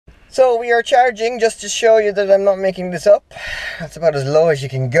So we are charging, just to show you that I'm not making this up. That's about as low as you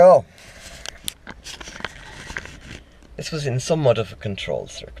can go. This was in somewhat of a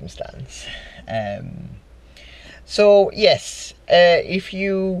controlled circumstance. So yes, if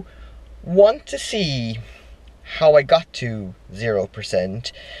you want to see how I got to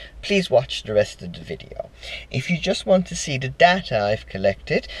 0%, please watch the rest of the video. If you just want to see the data I've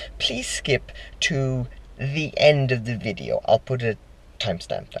collected, please skip to the end of the video. I'll put a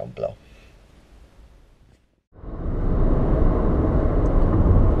timestamp down below.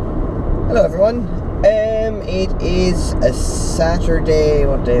 Hello everyone. It is a Saturday.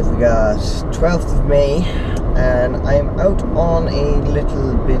 What day have we got? 12th of May, and I'm out on a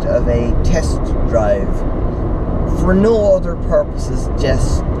little bit of a test drive for no other purposes,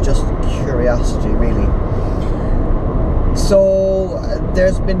 just curiosity really. So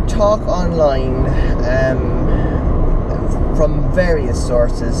there's been talk online from various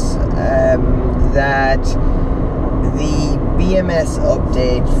sources that the BMS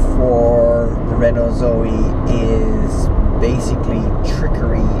update for the Renault Zoe is basically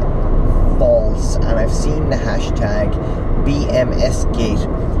trickery, false, and I've seen the hashtag bmsgate,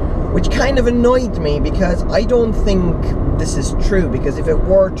 which kind of annoyed me because I don't think this is true, because if it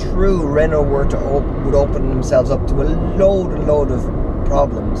were true, Renault would open themselves up to a load of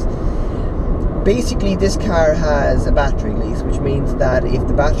problems. Basically, this car has a battery lease, which means that if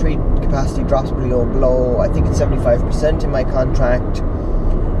the battery capacity drops below, I think it's 75% in my contract,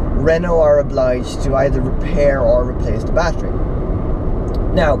 Renault are obliged to either repair or replace the battery.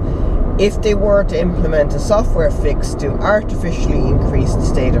 Now, if they were to implement a software fix to artificially increase the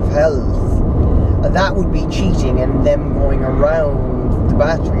state of health, that would be cheating and them going around the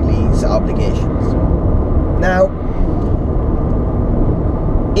battery lease obligations. Now,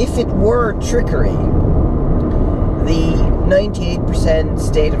 if it were trickery, the 98%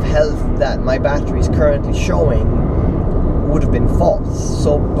 state of health that my battery is currently showing would have been false.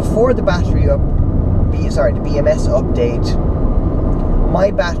 So before the the BMS update,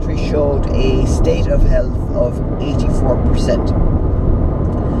 my battery showed a state of health of 84%.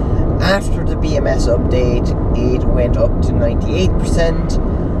 After the BMS update, it went up to 98%,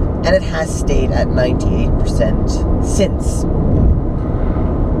 and it has stayed at 98% since.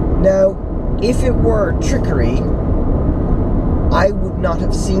 Now, if it were trickery, I would not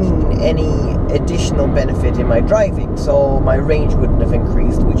have seen any additional benefit in my driving, so my range wouldn't have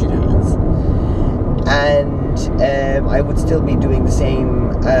increased, which it has. And I would still be doing the same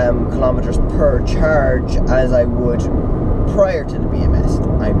kilometers per charge as I would prior to the BMS.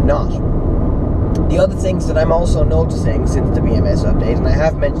 I'm not. The other things that I'm also noticing since the BMS update, and I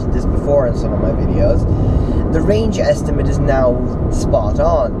have mentioned this before in some of my videos, the range estimate is now spot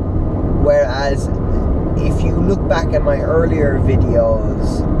on. Whereas if you look back at my earlier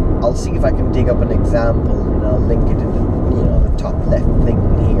videos, I'll see if I can dig up an example and I'll link it in the top left thing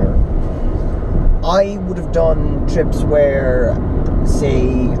here. I would have done trips where,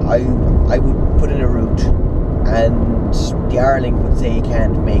 say, I would put in a route and the R-Link would say you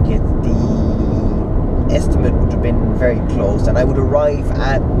can't make it. The estimate would have been very close, and I would arrive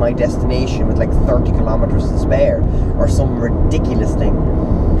at my destination with like 30 kilometers to spare or some ridiculous thing.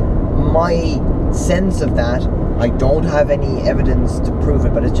 My sense of that, I don't have any evidence to prove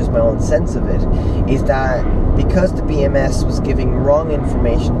it, but it's just my own sense of it, is that because the BMS was giving wrong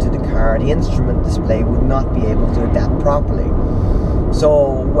information to the car, the instrument display would not be able to adapt properly.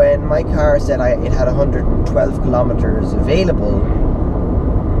 So when my car said it had 112 kilometers available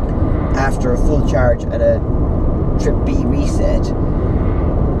after a full charge and a trip B reset,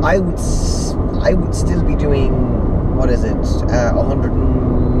 I would still be doing,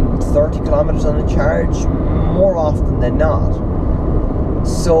 130 kilometers on a charge more often than not.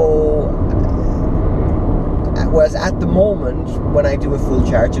 So whereas at the moment when I do a full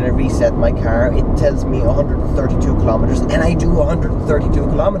charge and I reset my car, it tells me 132 kilometers and I do 132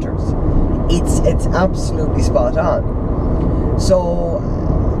 kilometers. It's absolutely spot on. So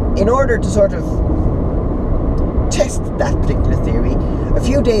in order to sort of test that particular theory, a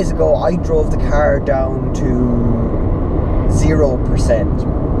few days ago I drove the car down to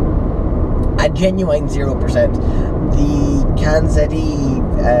 0%, a genuine 0%. The CanZE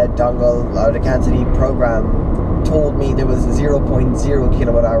dongle, or the CanZE program, told me there was 0.0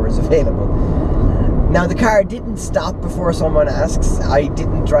 kilowatt hours available. Now the car didn't stop before someone asks. I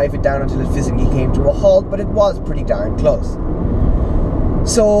didn't drive it down until it physically came to a halt, but it was pretty darn close.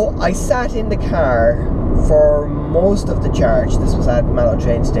 So I sat in the car for most of the charge. This was at Mallow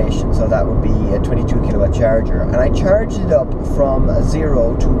train station, so that would be a 22 kilowatt charger, and I charged it up from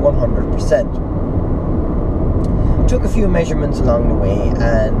 0 to 100%. took a few measurements along the way,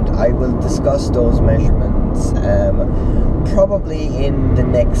 and I will discuss those measurements probably in the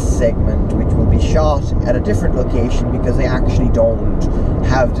next segment, which will be shot at a different location because I actually don't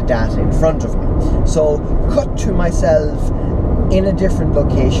have the data in front of me. So cut to myself in a different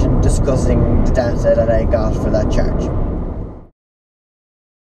location discussing the data that I got for that charge.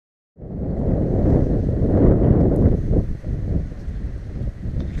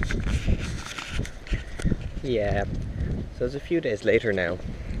 Yeah, so it's a few days later now,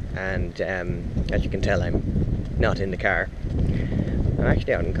 and as you can tell, I'm not in the car. I'm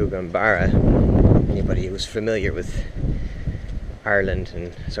actually out in Jan-Bart. Anybody who's familiar with Ireland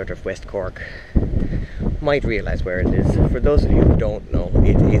and sort of West Cork might realise where it is. For those of you who don't know,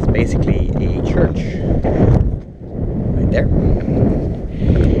 it is basically a church right there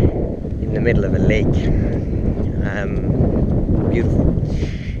in the middle of a lake. Beautiful.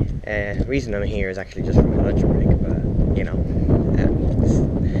 The reason I'm here is actually just for my lunch break, but you know,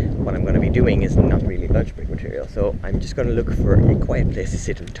 what I'm going to be doing is not really lunch break material, so I'm just going to look for a quiet place to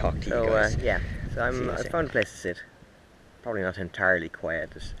sit and talk to you guys. I found a place to sit. Probably not entirely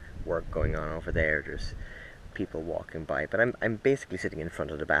quiet. There's work going on over there. There's people walking by, but I'm basically sitting in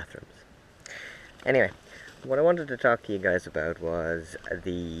front of the bathrooms. Anyway, what I wanted to talk to you guys about was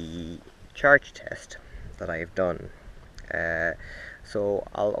the charge test that I've done. So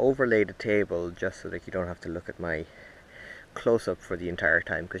I'll overlay the table just so that you don't have to look at my close-up for the entire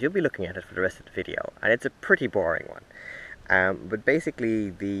time, because you'll be looking at it for the rest of the video, and it's a pretty boring one. But basically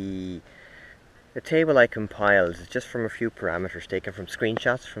the table I compiled is just from a few parameters taken from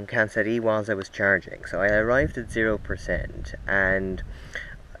screenshots from CanSetE whilst I was charging. So I arrived at 0%, and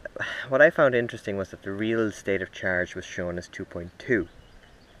what I found interesting was that the real state of charge was shown as 2.2.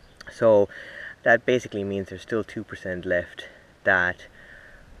 So that basically means there's still 2% left that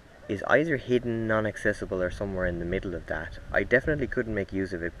is either hidden, non-accessible, or somewhere in the middle of that. I definitely couldn't make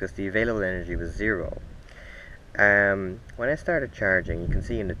use of it because the available energy was 0. When I started charging, you can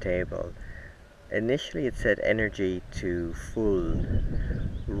see in the table, initially it said energy to full,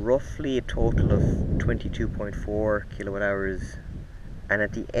 roughly a total of 22.4 kilowatt hours, and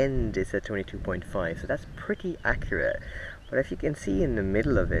at the end it said 22.5, so that's pretty accurate. But if you can see in the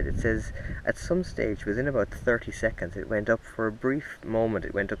middle of it, it says at some stage within about 30 seconds it went up, for a brief moment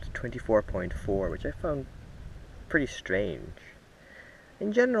it went up to 24.4, which I found pretty strange.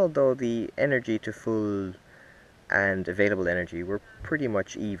 In general though, the energy to full and available energy were pretty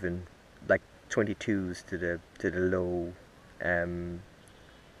much even, like 22s to the low,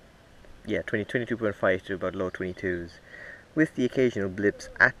 22.5 to about low 22s, with the occasional blips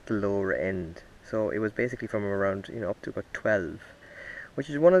at the lower end. So it was basically from around, up to about 12, which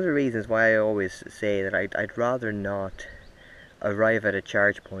is one of the reasons why I always say that I'd rather not arrive at a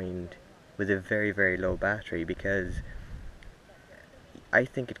charge point with a very, very low battery, because I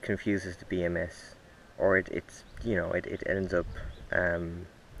think it confuses the BMS, or it ends up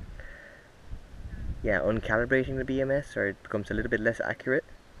uncalibrating the BMS, or it becomes a little bit less accurate.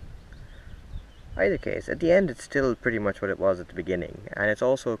 Either case, at the end it's still pretty much what it was at the beginning, and it's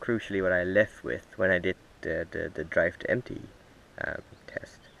also crucially what I left with when I did the drive to empty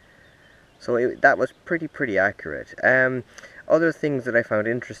test. So that was pretty accurate. Other things that I found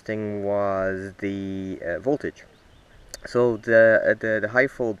interesting was the voltage. So the high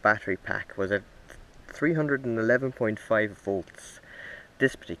fold battery pack was at 311.5 volts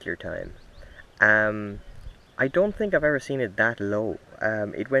this particular time. I don't think I've ever seen it that low.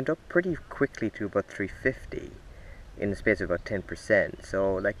 It went up pretty quickly to about 350 in the space of about 10%.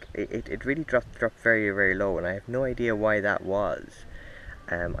 So like it really dropped very, very low, and I have no idea why that was.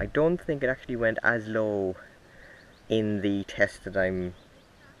 I don't think it actually went as low in the test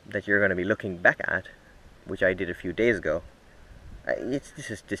that you're going to be looking back at, which I did a few days ago.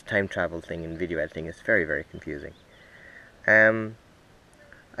 This time travel thing in video editing is very, very confusing. Either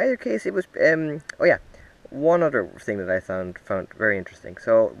case, it was one other thing that I found very interesting.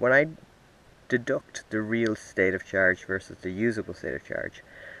 So when I deduct the real state of charge versus the usable state of charge,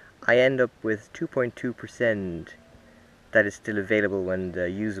 I end up with 2.2% that is still available when the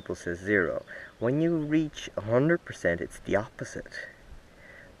usable says 0. When you reach 100%, it's the opposite.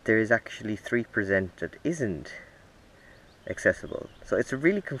 There is actually 3% that isn't accessible. So it's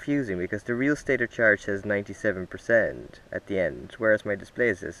really confusing, because the real state of charge says 97% at the end, whereas my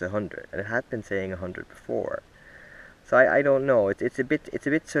display says 100, and it had been saying 100 before. So I don't know. It's a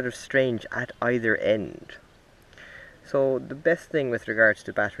bit sort of strange at either end. So the best thing with regards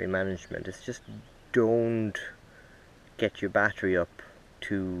to battery management is just don't get your battery up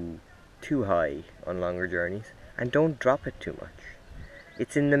too high on longer journeys, and don't drop it too much.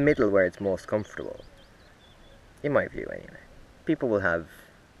 It's in the middle where it's most comfortable. in my view anyway. People will have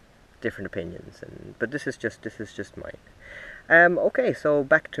different opinions, but this is just mine. Okay, so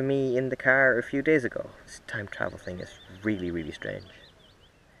back to me in the car a few days ago. This time travel thing is really, really strange.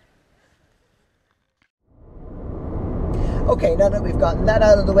 Okay, now that we've gotten that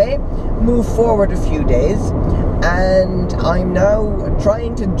out of the way, move forward a few days, and I'm now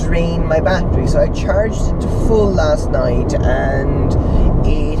trying to drain my battery. So I charged it to full last night, and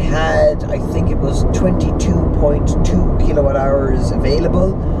it had, I think it was 22.2 kilowatt hours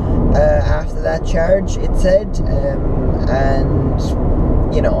available after that charge, it said, and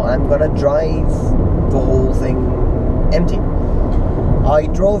you know, I'm gonna drive the whole thing empty. I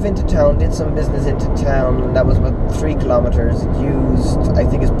drove into town, did some business into town, and that was about 3 kilometers. It used, I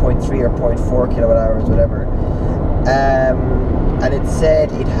think it's 0.3 or 0.4 kilowatt hours, whatever. And it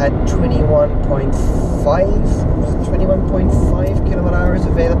said it had 21.5 kilowatt hours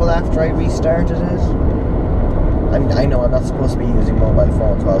available after I restarted it. I know I'm not supposed to be using mobile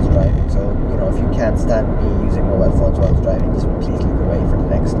phones while I was driving, so, you know, if you can't stand me using mobile phones while I was driving, just please look away for the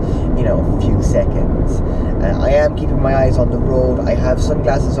next, you know, few seconds. I am keeping my eyes on the road. I have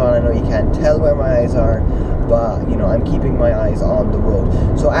sunglasses on. I know you can't tell where my eyes are, but, you know, I'm keeping my eyes on the road.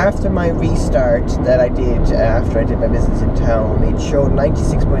 So after my restart that I did, after I did my business in town, it showed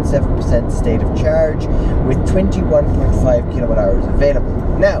 96.7% state of charge with 21.5 kilowatt hours available.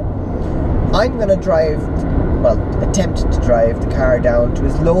 Now, I'm going to attempt to drive the car down to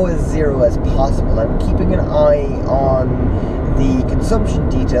as low as 0 as possible. I'm keeping an eye on the consumption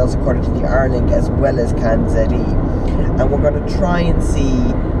details according to the R-Link as well as CAN-ZE, and we're going to try and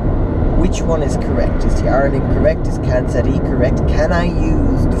see which one is correct. Is the R-Link correct? Is CAN-ZE correct? Can I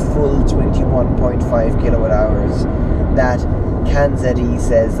use the full 21.5 kilowatt hours that CAN-ZE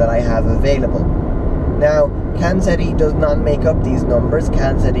says that I have available? Now, CAN-ZE does not make up these numbers.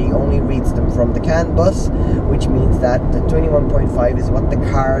 CAN-ZE only reads them from the CAN bus, which means that the 21.5 is what the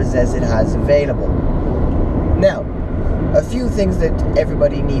car says it has available. Now, a few things that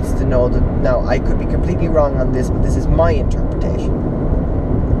everybody needs to know. Now, I could be completely wrong on this, but this is my interpretation.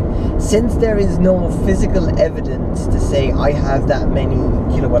 Since there is no physical evidence to say I have that many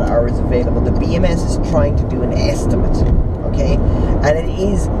kilowatt hours available, the BMS is trying to do an estimate. Okay, and that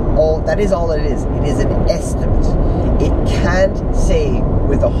is all it is. It is an estimate. It can't say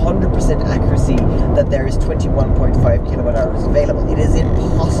with 100% accuracy that there is 21.5 kilowatt hours available. It is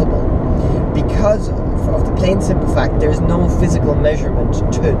impossible because of the plain simple fact there's no physical measurement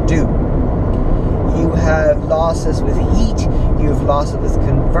to do. You have losses with heat, you have losses with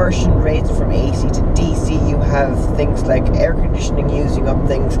conversion rates from AC to DC, you have things like air conditioning using up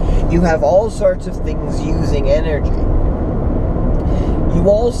things, you have all sorts of things using energy. You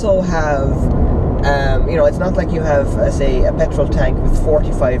also have, you know, it's not like you have, say, a petrol tank with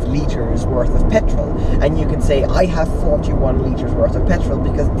 45 litres worth of petrol, and you can say, I have 41 litres worth of petrol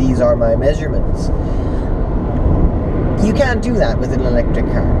because these are my measurements. You can't do that with an electric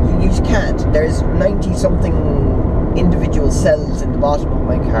car. You just can't. There's 90-something individual cells in the bottom of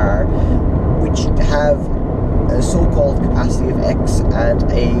my car which have a so-called capacity of X and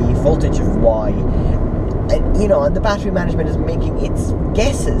a voltage of Y. You know, and the battery management is making its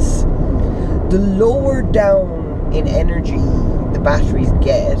guesses. The lower down in energy the batteries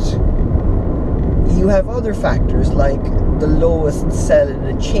get, you have other factors like the lowest cell in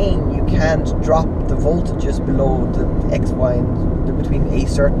a chain. You can't drop the voltages below the X, Y, and between a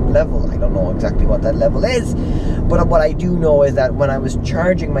certain level. I don't know exactly what that level is, but what I do know is that when I was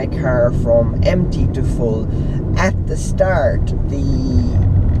charging my car from empty to full, at the start, the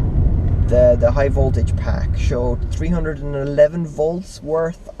high voltage pack showed 311 volts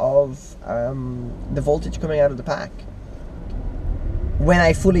worth of the voltage coming out of the pack. When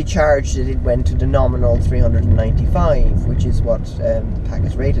I fully charged it, it went to the nominal 395, which is what the pack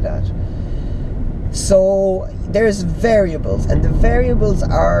is rated at. So there's variables, and the variables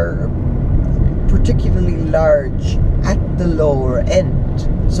are particularly large at the lower end.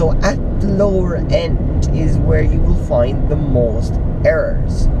 So at the lower end is where you will find the most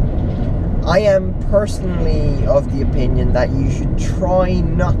errors. I am personally of the opinion that you should try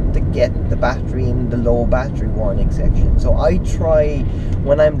not to get the battery in the low battery warning section. So I try,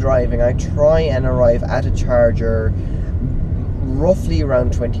 when I'm driving, I try and arrive at a charger roughly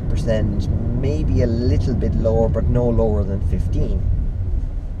around 20%, maybe a little bit lower, but no lower than 15.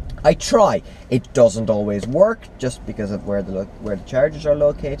 I try. It doesn't always work, just because of where the chargers are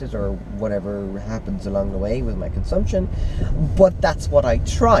located or whatever happens along the way with my consumption, but that's what I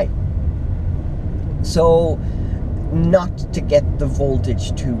try. So not to get the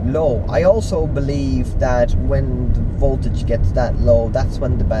voltage too low. I also believe that when the voltage gets that low, that's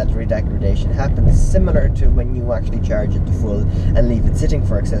when the battery degradation happens, similar to when you actually charge it to full and leave it sitting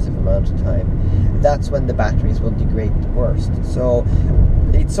for excessive amount of time. That's when the batteries will degrade the worst. So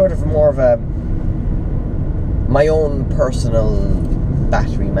it's sort of more of a my own personal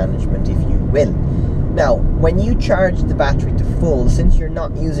battery management, if you will. Now, when you charge the battery to full, since you're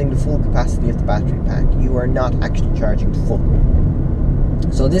not using the full capacity of the battery pack, you are not actually charging to full.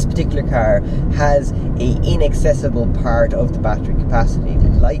 So this particular car has a inaccessible part of the battery capacity.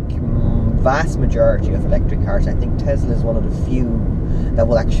 Like vast majority of electric cars, I think Tesla is one of the few that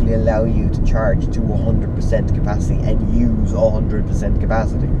will actually allow you to charge to 100% capacity and use 100%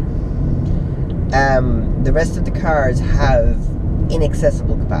 capacity. The rest of the cars have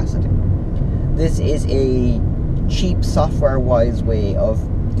inaccessible capacity. This is a cheap software-wise way of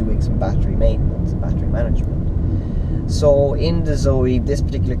doing some battery maintenance and battery management. So in the Zoe, this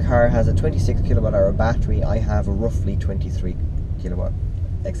particular car has a 26 kilowatt hour battery. I have a roughly 23 kilowatt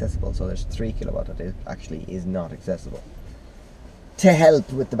accessible, so there's 3 kilowatt that actually is not accessible to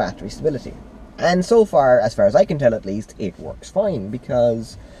help with the battery stability. And so far as I can tell at least, it works fine,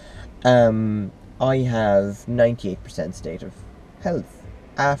 because I have 98% state of health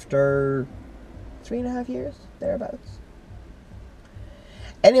after 3.5 years, thereabouts.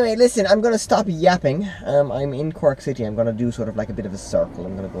 Anyway, listen, I'm going to stop yapping. I'm in Cork City. I'm going to do sort of like a bit of a circle.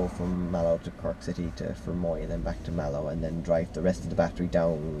 I'm going to go from Mallow to Cork City to Fermoy, then back to Mallow, and then drive the rest of the battery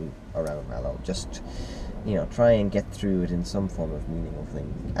down around Mallow. Just, you know, try and get through it in some form of meaningful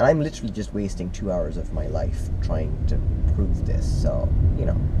thing. And I'm literally just wasting 2 hours of my life trying to prove this. So, you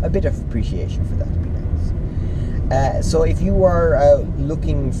know, a bit of appreciation for that would be nice. So if you are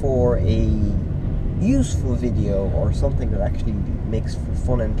looking for a useful video or something that actually makes for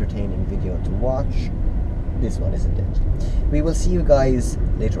fun, entertaining video to watch, this one isn't it. We will see you guys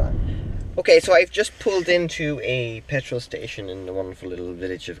later on. Okay, so I've just pulled into a petrol station in the wonderful little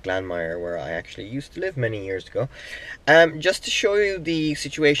village of Glanmire, where I actually used to live many years ago. Just to show you the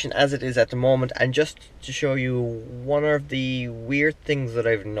situation as it is at the moment, and just to show you one of the weird things that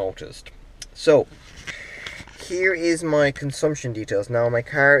I've noticed. So here is my consumption details. Now my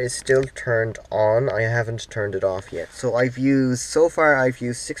car is still turned on. I haven't turned it off yet. So so far I've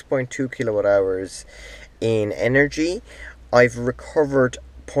used 6.2 kilowatt hours in energy. I've recovered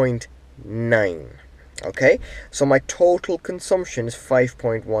 0.9. Okay, so my total consumption is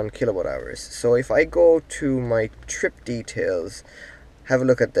 5.1 kilowatt hours. So if I go to my trip details, have a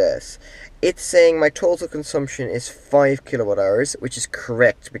look at this. It's saying my total consumption is 5 kilowatt hours, which is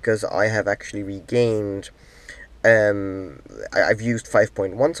correct because I have actually regained I've used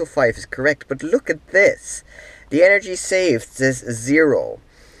 5.1, so 5 is correct. But look at this. The energy saved says 0.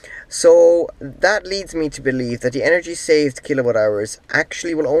 So that leads me to believe that the energy saved kilowatt hours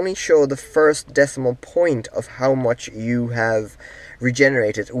actually will only show the first decimal point of how much you have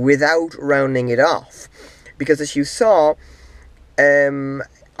regenerated without rounding it off. Because as you saw, I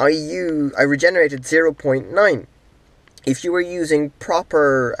regenerated 0.9. If you were using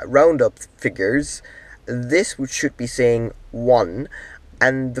proper roundup figures, this should be saying 1,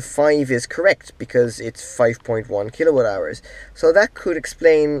 and the 5 is correct because it's 5.1 kilowatt hours. So that could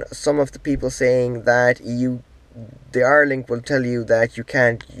explain some of the people saying that the R-Link will tell you that you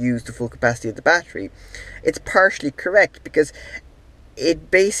can't use the full capacity of the battery. It's partially correct because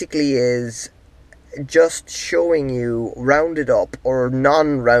it basically is just showing you rounded up or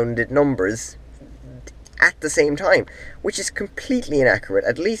non-rounded numbers at the same time, which is completely inaccurate.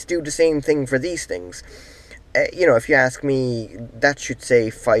 At least do the same thing for these things. You know, if you ask me, that should say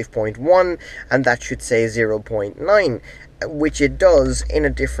 5.1 and that should say 0.9, which it does in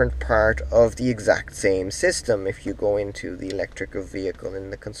a different part of the exact same system. If you go into the electrical vehicle in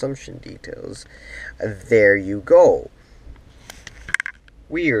the consumption details, there you go.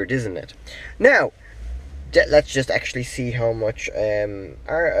 Weird, isn't it? Now, let's just actually see how much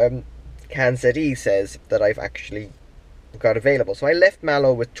our CanZE says that I've actually got available. So I left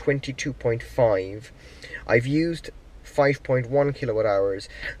Mallow with 22.5. I've used 5.1 kilowatt hours.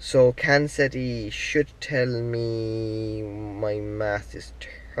 So CanZE should tell me, my math is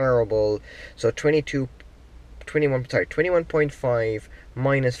terrible. So 21.5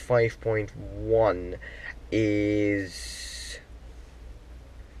 minus 5.1 is,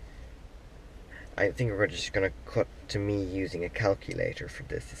 I think we're just going to cut to me using a calculator for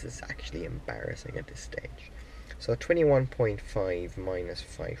this. This is actually embarrassing at this stage. So 21.5 minus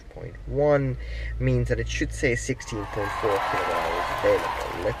 5.1 means that it should say 16.4 kilowatt hours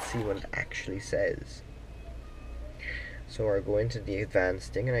available. Let's see what it actually says. So I go into the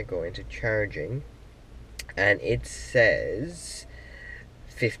advanced thing and I go into charging. and it says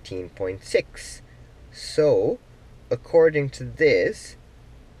 15.6. So according to this,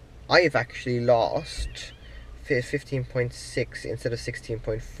 I have actually lost 15.6 instead of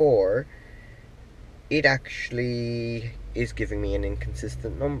 16.4. It actually is giving me an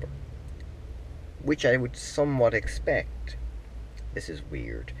inconsistent number, which I would somewhat expect. This is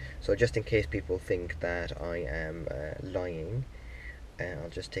weird. So just in case people think that I am lying, I'll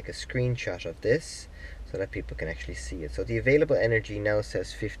just take a screenshot of this so that people can actually see it. So the available energy now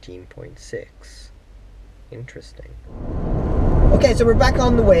says 15.6. Interesting. Okay, so we're back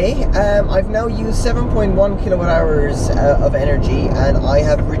on the way. I've now used 7.1 kilowatt hours of energy, and I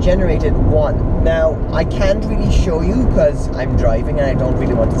have regenerated 1. Now, I can't really show you because I'm driving and I don't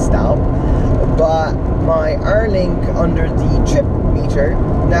really want to stop, but my R-Link under the trip meter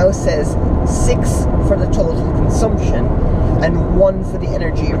now says 6 for the total consumption and 1 for the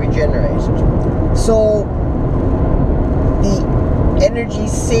energy regenerated. So the energy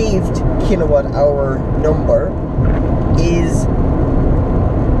saved kilowatt hour number is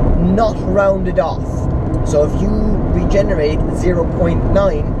not rounded off. So if you regenerate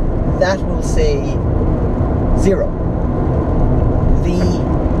 0.9, that will say 0. The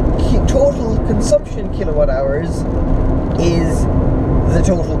total consumption kilowatt hours is the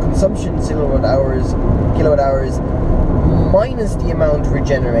total consumption kilowatt hours minus the amount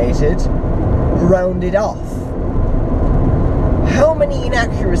regenerated, rounded off. How many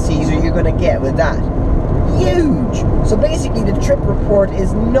inaccuracies are you going to get with that? Huge! So basically the trip report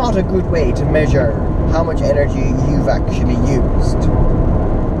is not a good way to measure how much energy you've actually used.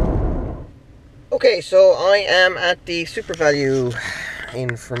 Okay, so I am at the Super Value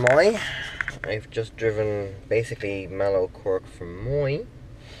in Fermoy. I've just driven basically Mallow Cork from Moy.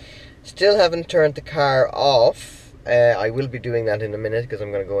 Still haven't turned the car off. I will be doing that in a minute because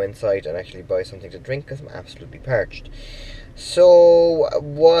I'm going to go inside and actually buy something to drink because I'm absolutely parched. So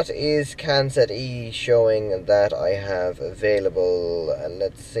what is CANSET E showing that I have available?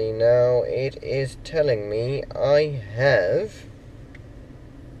 Let's see now. It is telling me I have...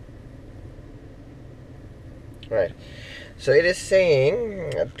 Right. So it is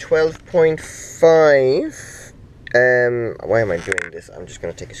saying 12.5. Why am I doing this? I'm just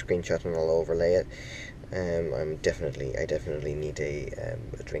going to take a screenshot and I'll overlay it. I definitely need a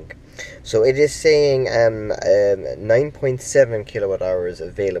drink. So it is saying 9.7 kilowatt hours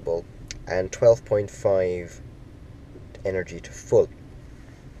available and 12.5 energy to full.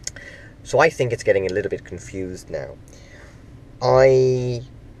 So I think it's getting a little bit confused now. I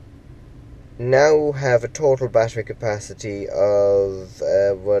now have a total battery capacity of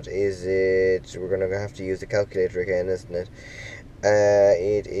what is it? We're going to have to use the calculator again, isn't it?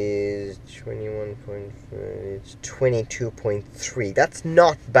 It is 21.5, it's 22.3. That's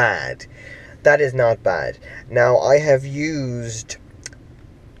not bad. That is not bad. Now, I have used...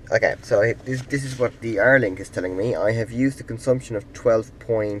 Okay, so this is what the R-Link is telling me. I have used the consumption of 12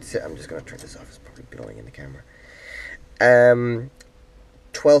 point... I'm just going to turn this off. It's probably blowing in the camera.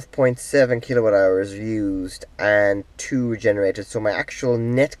 12.7 kilowatt hours used and 2 regenerated. So my actual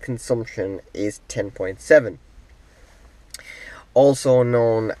net consumption is 10.7. Also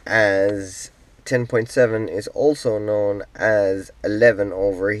known as 10.7 is also known as 11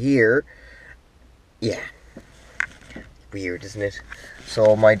 over here. Yeah. Weird, isn't it?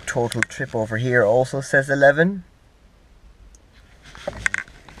 So my total trip over here also says 11.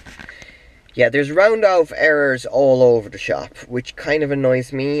 Yeah, there's round off errors all over the shop, which kind of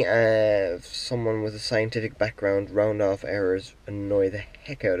annoys me. Someone with a scientific background, round off errors annoy the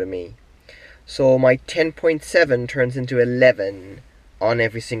heck out of me. So my 10.7 turns into 11 on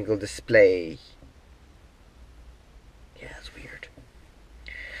every single display. Yeah, that's weird.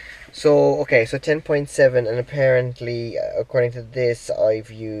 So, okay, so 10.7, and apparently, according to this, I've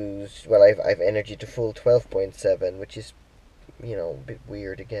used, well, I've energy to full 12.7, which is, you know, a bit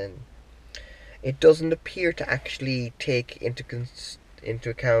weird again. It doesn't appear to actually take into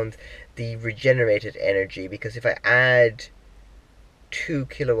account the regenerated energy, because if I add 2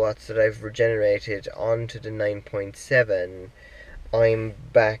 kilowatts that I've regenerated onto the 9.7, I'm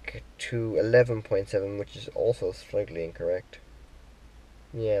back to 11.7, which is also slightly incorrect.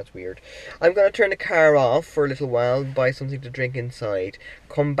 Yeah, it's weird. I'm going to turn the car off for a little while, buy something to drink inside,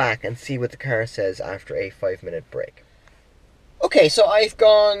 come back and see what the car says after a 5-minute break. Okay, so I've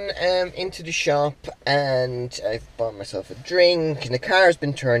gone into the shop and I've bought myself a drink and the car's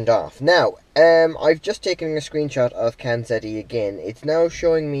been turned off. Now, I've just taken a screenshot of CANSET E again. It's now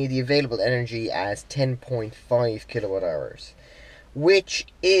showing me the available energy as 10.5 kilowatt hours, which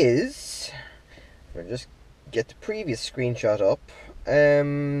is, I'll just get the previous screenshot up.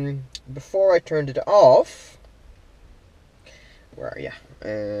 before I turned it off, where are you?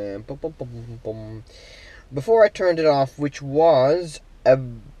 Before I turned it off, which was at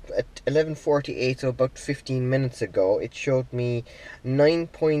 11:48, so about 15 minutes ago, it showed me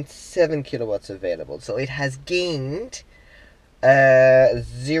 9.7 kilowatts available. So it has gained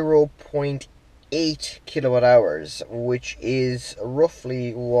 0.8 kilowatt hours, which is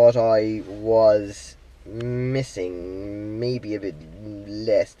roughly what I was missing, maybe a bit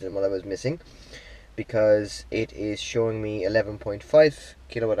less than what I was missing, because it is showing me 11.5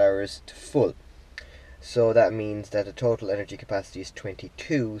 kilowatt hours to full. So that means that the total energy capacity is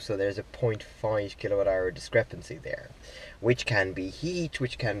 22, so there's a 0.5 kilowatt hour discrepancy there, which can be heat,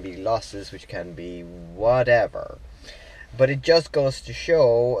 which can be losses, which can be whatever. But it just goes to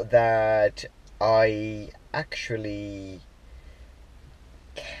show that I actually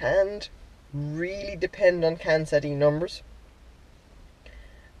can't really depend on CAN-SETI numbers.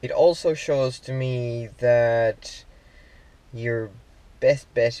 It also shows to me that your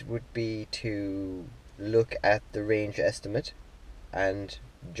best bet would be to look at the range estimate and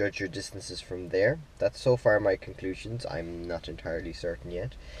judge your distances from there. That's so far my conclusions. I'm not entirely certain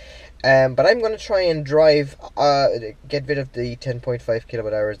yet. But I'm going to try and drive, get rid of the 10.5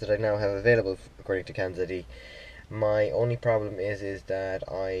 kilowatt hours that I now have available according to CAN-SETI. My only problem is that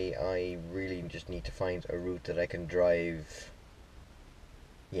I really just need to find a route that I can drive.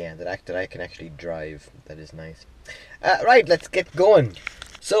 Yeah, that I can actually drive. That is nice. Right, let's get going.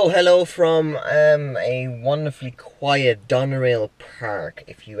 So, hello from a wonderfully quiet Doneraile Park.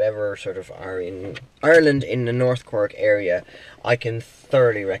 If you ever sort of are in Ireland in the North Cork area, I can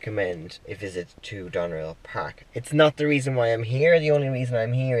thoroughly recommend a visit to Doneraile Park. It's not the reason why I'm here. The only reason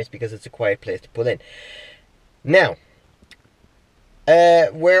I'm here is because it's a quiet place to pull in. Now,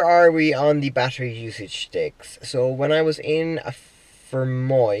 where are we on the battery usage stakes? So when I was in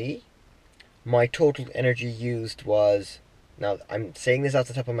Fermoy, my total energy used was... Now, I'm saying this off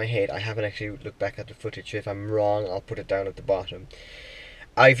the top of my head. I haven't actually looked back at the footage. If I'm wrong, I'll put it down at the bottom.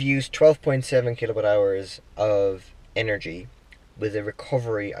 I've used 12.7 kilowatt hours of energy with a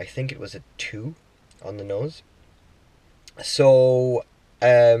recovery, I think it was a 2 on the nose. So,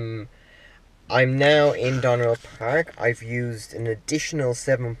 I'm now in Doneraile Park. I've used an additional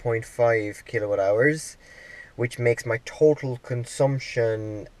 7.5 kilowatt hours, which makes my total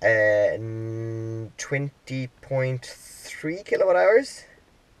consumption 20.3 kilowatt hours.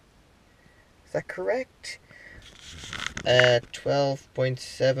 Is that correct?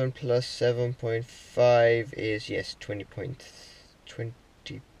 12.7 plus 7.5 is, yes,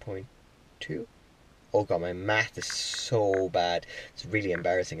 20.2. Oh god, my math is so bad. It's really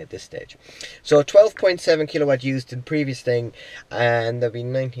embarrassing at this stage. So 12.7 kilowatt used in the previous thing, and there'll be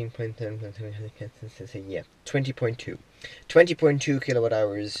 19.7, yeah, 20.2. 20.2 kilowatt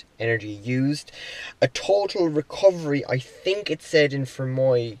hours energy used. A total recovery, I think it said in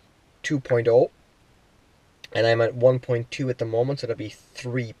Fermoy 2.0. And I'm at 1.2 at the moment, so that'll be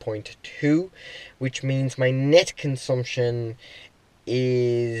 3.2, which means my net consumption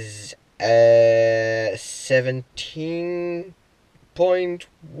is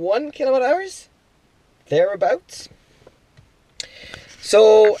 17.1 kilowatt hours, thereabouts.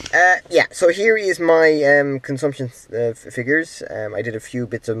 So yeah, so here is my consumption figures. I did a few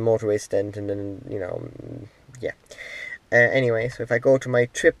bits of motorway stent, and then, you know, yeah. Anyway, so if I go to my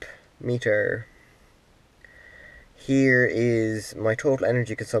trip meter, here is my total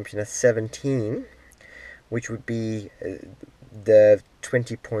energy consumption at 17, which would be the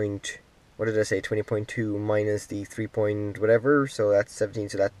 20 point, what did I say, 20.2 minus the 3 point whatever, so that's 17,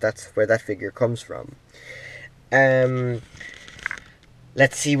 so that's where that figure comes from.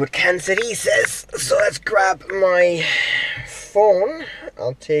 Let's see what CAN-SETI says. So let's grab my phone.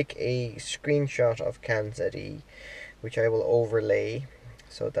 I'll take a screenshot of CAN-SETI, which I will overlay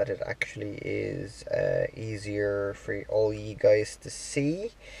so that it actually is easier for all you guys to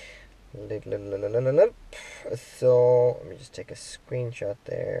see. So let me just take a screenshot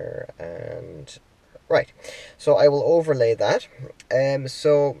there, and right, so I will overlay that.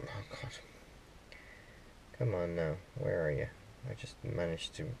 So, oh god, come on now, where are you? I just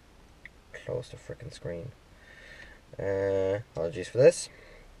managed to close the frickin' screen. Apologies for this.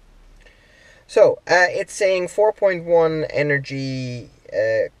 So it's saying 4.1 energy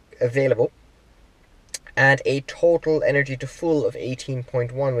available, and a total energy to full of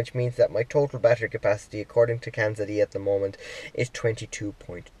 18.1, which means that my total battery capacity, according to CAN-SETI at the moment, is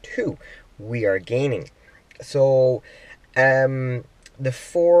 22.2. We are gaining. So, the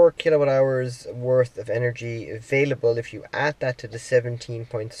 4 kilowatt hours worth of energy available, if you add that to the 17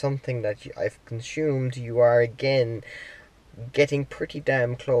 point something that I've consumed, you are again getting pretty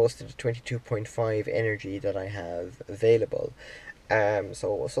damn close to the 22.5 energy that I have available.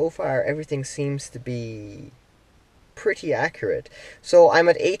 So far everything seems to be pretty accurate. So I'm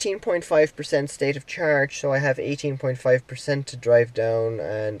at 18.5% state of charge, so I have 18.5% to drive down,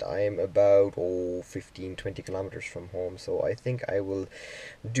 and I'm about 15-20 kilometers from home. So I think I will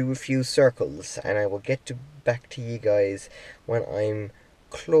do a few circles, and I will get back to you guys when I'm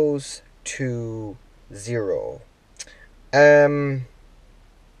close to 0. Yeah,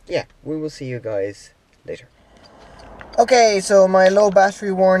 we will see you guys later. Okay, so my low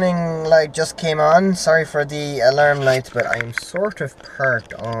battery warning light just came on. Sorry for the alarm lights, but I'm sort of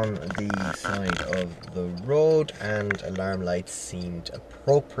parked on the side of the road and alarm lights seemed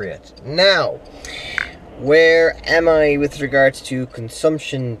appropriate. Now, where am I with regards to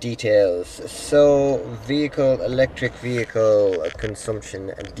consumption details? So, electric vehicle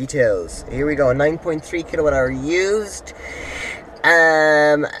consumption details. Here we go, 9.3 kilowatt hour used.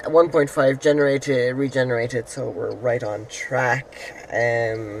 1.5 regenerated, so we're right on track.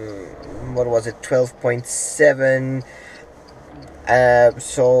 What was it? 12.7.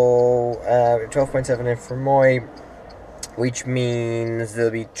 So 12.7 in Fermoy, which means there'll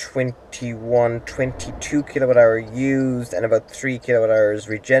be 22 kilowatt hour used and about 3 kilowatt hours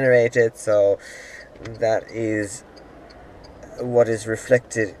regenerated. So that is what is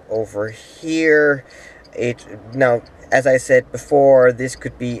reflected over here. Now, as I said before, this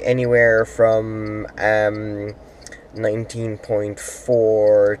could be anywhere from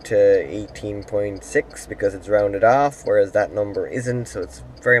 19.4 to 18.6 because it's rounded off, whereas that number isn't, so it's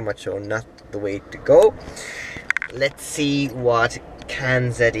very much so not the way to go. Let's see what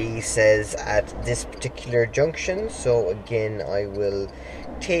CanZE says at this particular junction. So again, I will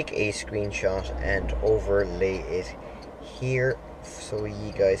take a screenshot and overlay it here so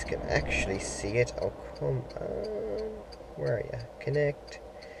you guys can actually see it. Oh, come on. Where are you? Connect.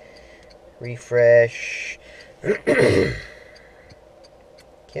 Refresh. Come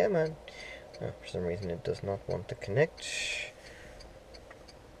on. Oh, for some reason it does not want to connect.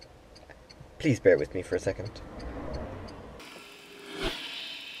 Please bear with me for a second.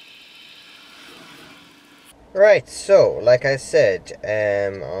 Right, so like I said,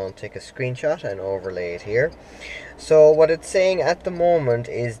 I'll take a screenshot and overlay it here. So what it's saying at the moment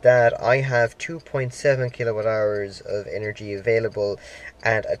is that I have 2.7 kilowatt hours of energy available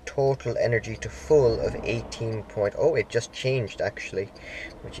and a total energy to full of 18. Oh, it just changed actually,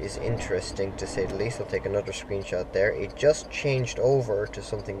 which is interesting to say the least. I'll take another screenshot there. It just changed over to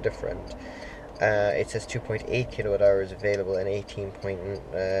something different. It says 2.8 kilowatt hours available and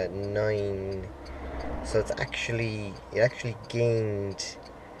 18.9. So it actually gained.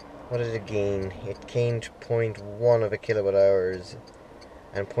 What did it gain? It gained 0.1 of a kilowatt hours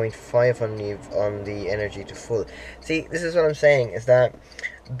and 0.5 on the energy to full. See, this is what I'm saying, is that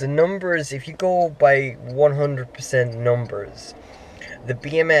the numbers, if you go by 100% numbers, the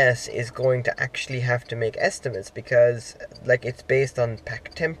BMS is going to actually have to make estimates because like it's based on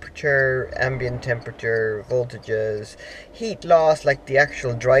pack temperature, ambient temperature, voltages, heat loss. Like the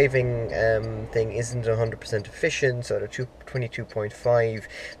actual driving thing isn't 100% efficient, so the 22.5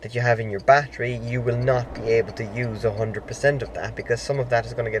 that you have in your battery, you will not be able to use 100% of that because some of that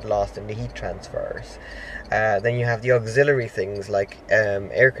is going to get lost in the heat transfers. Then you have the auxiliary things like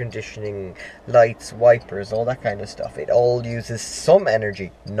air conditioning, lights, wipers, all that kind of stuff. It all uses some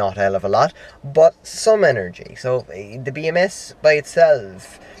energy, not a hell of a lot, but some energy. So the BMS by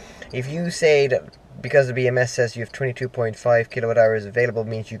itself, if you say that because the BMS says you have 22.5 kilowatt hours available,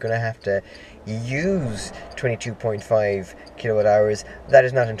 means you're going to have to use 22.5 kilowatt hours, that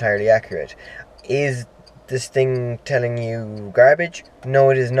is not entirely accurate. Is this thing telling you garbage? No,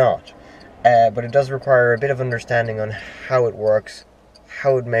 it is not. But it does require a bit of understanding on how it works,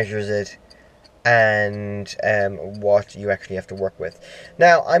 how it measures it, and what you actually have to work with.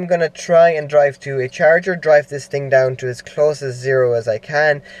 Now, I'm going to try and drive to a charger, drive this thing down to as close as 0 as I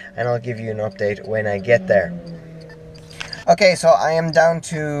can, and I'll give you an update when I get there. Okay, so I am down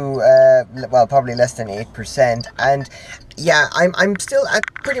to, well, probably less than 8%, and yeah, I'm still at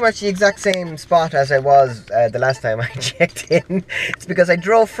pretty much the exact same spot as I was the last time I checked in. It's because I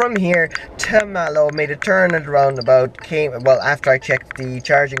drove from here to Mallow, made a turn at roundabout, after I checked the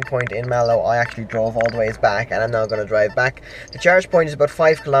charging point in Mallow, I actually drove all the ways back, and I'm now going to drive back. The charge point is about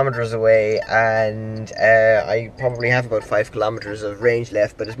 5 kilometers away, and I probably have about 5 kilometers of range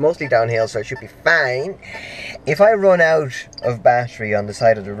left, but it's mostly downhill, so it should be fine. If I run out of battery on the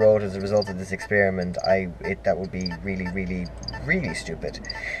side of the road as a result of this experiment, that would be really, really, really stupid.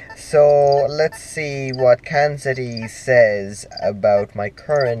 So let's see what CanZE says about my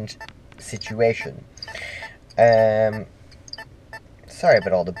current situation. Sorry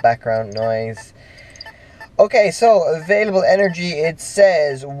about all the background noise. Okay, so available energy, it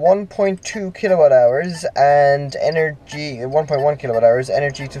says 1.2 kilowatt hours and energy 1.1 kilowatt hours,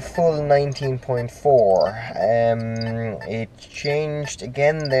 energy to full 19.4. It changed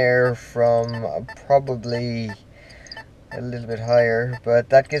again there from probably a little bit higher, but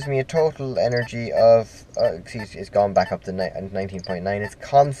that gives me a total energy of it's gone back up to 19.9. It's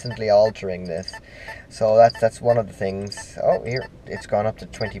constantly altering this, so that's one of the things. Oh, here it's gone up to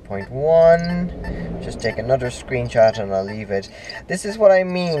 20.1. Just take another screenshot and I'll leave it. This is what I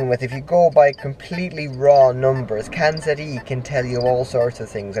mean with, if you go by completely raw numbers, CanZE can tell you all sorts of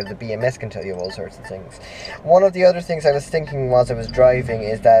things, or the BMS can tell you all sorts of things. One of the other things I was thinking whilst I was driving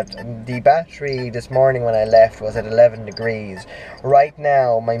is that the battery this morning when I left was at 11 degrees. Right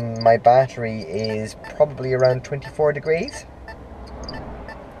now my battery is probably around 24 degrees.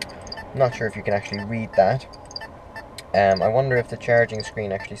 I'm not sure if you can actually read that. I wonder if the charging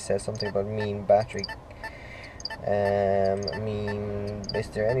screen actually says something about mean battery. Is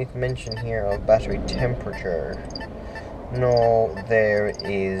there any mention here of battery temperature? No, there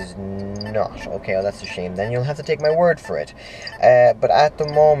is not. Okay, well that's a shame. Then you'll have to take my word for it. But at the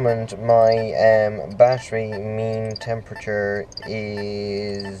moment, my battery mean temperature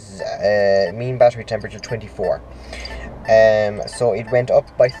is mean battery temperature 24. So it went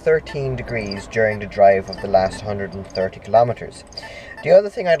up by 13 degrees during the drive of the last 130 kilometers. The other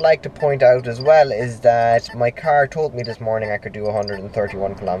thing I'd like to point out as well is that my car told me this morning I could do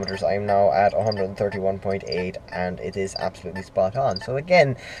 131 kilometers. I'm now at 131.8 and it is absolutely spot on. So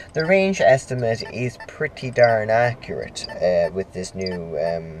again, the range estimate is pretty darn accurate with this new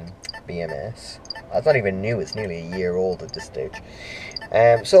BMS. It's not even new, it's nearly a year old at this stage.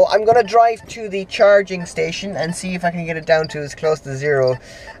 So I'm going to drive to the charging station and see if I can get it down to as close to zero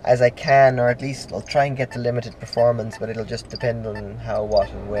as I can, or at least I'll try and get the limited performance, but it'll just depend on how,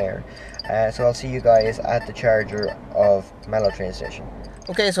 what and where. So I'll see you guys at the charger of Mallow train station.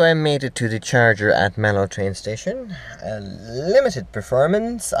 Okay, so I made it to the charger at Mallow train station. Limited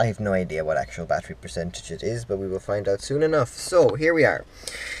performance. I have no idea what actual battery percentage it is, but we will find out soon enough. So here we are.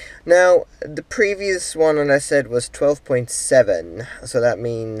 Now, the previous one, and I said, was 12.7, so that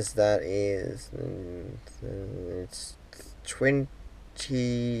means that is, it's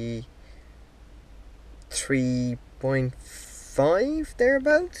 23.5,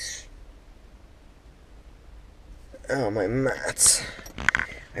 thereabouts. Oh, my maths.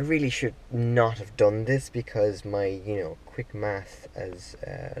 I really should not have done this, because my, quick math, as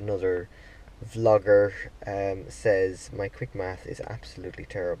another vlogger says, my quick math is absolutely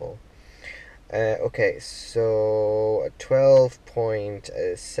terrible. Okay, so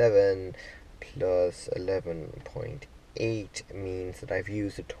 12.7 plus 11.8 means that I've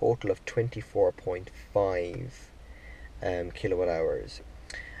used a total of 24.5 kilowatt hours.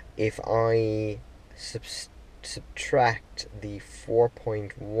 If I subtract the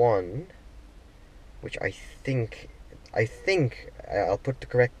 4.1, which I think I'll put the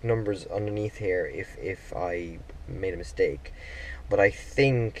correct numbers underneath here if I made a mistake, but I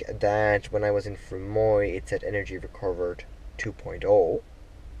think that when I was in Fermoy it said energy recovered 2.0.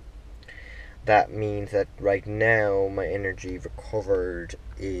 That means that right now my energy recovered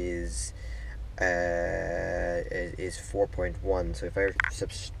is 4.1. So if I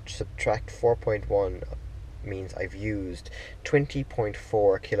subtract 4.1, means I've used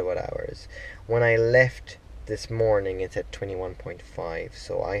 20.4 kilowatt hours. When I left this morning it's at 21.5,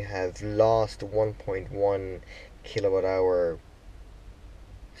 so I have lost 1.1 kilowatt hour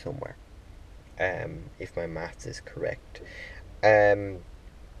somewhere, if my maths is correct.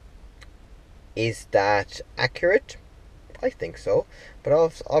 Is that accurate? I think so, but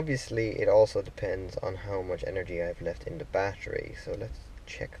obviously it also depends on how much energy I've left in the battery, so let's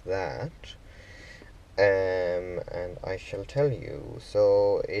check that. And I shall tell you.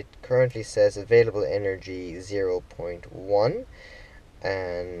 So it currently says available energy 0.1,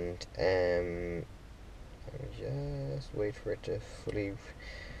 and just wait for it to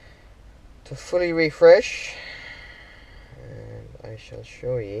fully refresh, and I shall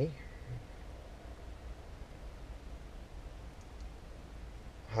show you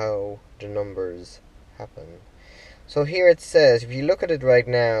how the numbers happen. So here it says, if you look at it right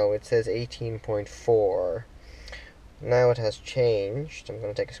now, it says 18.4. Now it has changed. I'm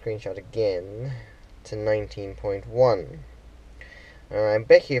going to take a screenshot again to 19.1. I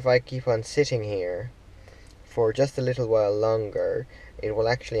bet you if I keep on sitting here for just a little while longer, it will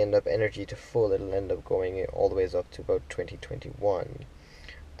actually end up energy to full. It'll end up going all the way up to about 2021.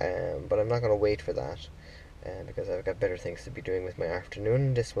 But I'm not going to wait for that. Because I've got better things to be doing with my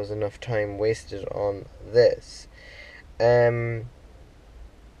afternoon. This was enough time wasted on this.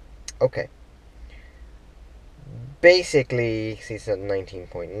 Okay. Basically, see, it's at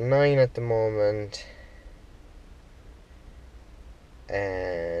 19.9 at the moment.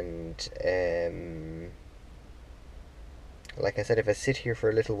 And, like I said, if I sit here for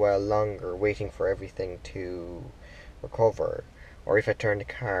a little while longer, waiting for everything to recover, or if I turn the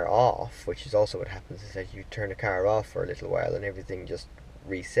car off, which is also what happens, is that you turn the car off for a little while and everything just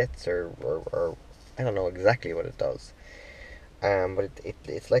resets, or I don't know exactly what it does. But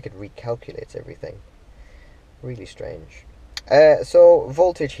it's like it recalculates everything. Really strange. So,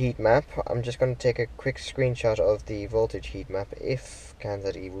 voltage heat map. I'm just going to take a quick screenshot of the voltage heat map, if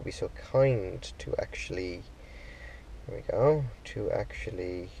Kansas will be so kind to actually... Here we go. To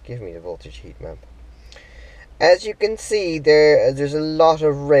actually give me the voltage heat map. As you can see, there's a lot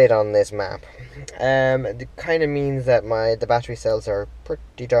of red on this map. It kind of means that the battery cells are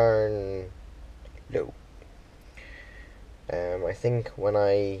pretty darn low. I think when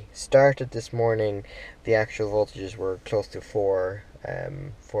I started this morning, the actual voltages were close to 4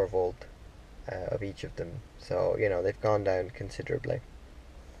 volt of each of them. So, you know, they've gone down considerably.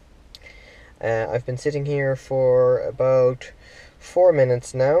 I've been sitting here for about 4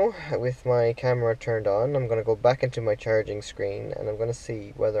 minutes now with my camera turned on. I'm going to go back into my charging screen and I'm going to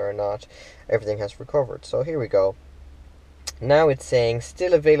see whether or not everything has recovered. So here we go. Now it's saying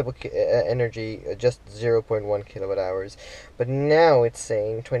still available energy, just 0.1 kilowatt hours, but now it's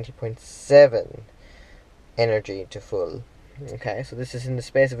saying 20.7 energy to full. Okay, so this is in the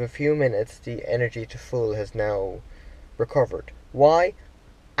space of a few minutes. The energy to full has now recovered. Why?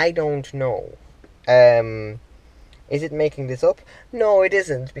 I don't know. Is it making this up? No, it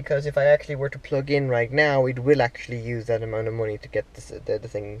isn't, because if I actually were to plug in right now, it will actually use that amount of money to get the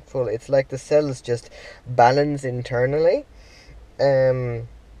thing full. It's like the cells just balance internally.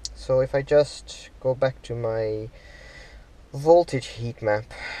 So if I just go back to my voltage heat map,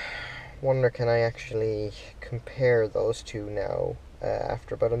 wonder can I actually compare those two now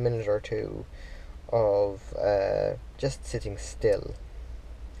after about a minute or two of just sitting still.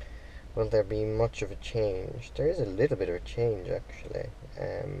 Will there be much of a change? There is a little bit of a change actually.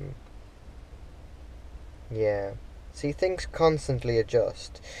 Yeah. See, things constantly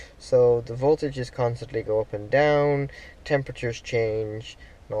adjust. So the voltages constantly go up and down, temperatures change,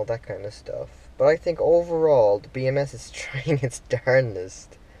 and all that kind of stuff. But I think overall, the BMS is trying its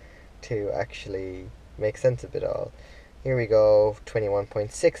darndest to actually make sense of it all. Here we go,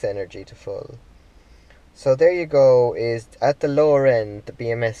 21.6 energy to full. So there you go, is at the lower end, the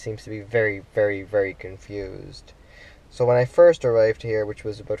BMS seems to be very, very, very confused. So when I first arrived here, which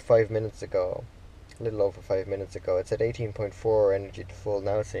was about 5 minutes ago, a little over 5 minutes ago, it said 18.4 energy to full,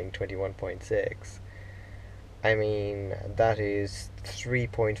 now it's saying 21.6. I mean, that is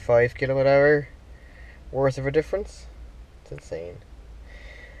 3.5 kilowatt hour worth of a difference. It's insane.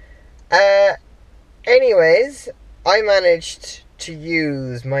 Anyways, I managed to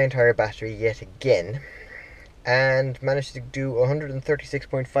use my entire battery yet again, and managed to do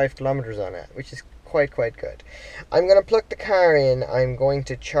 136.5 kilometers on it, which is quite good. I'm going to plug the car in, I'm going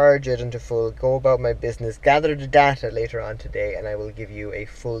to charge it into full, go about my business, gather the data later on today, and I will give you a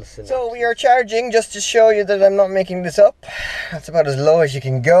full synopsis. So we are charging, just to show you that I'm not making this up. That's about as low as you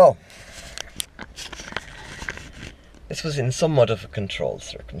can go. This was in somewhat of a controlled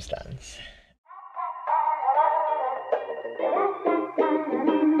circumstance.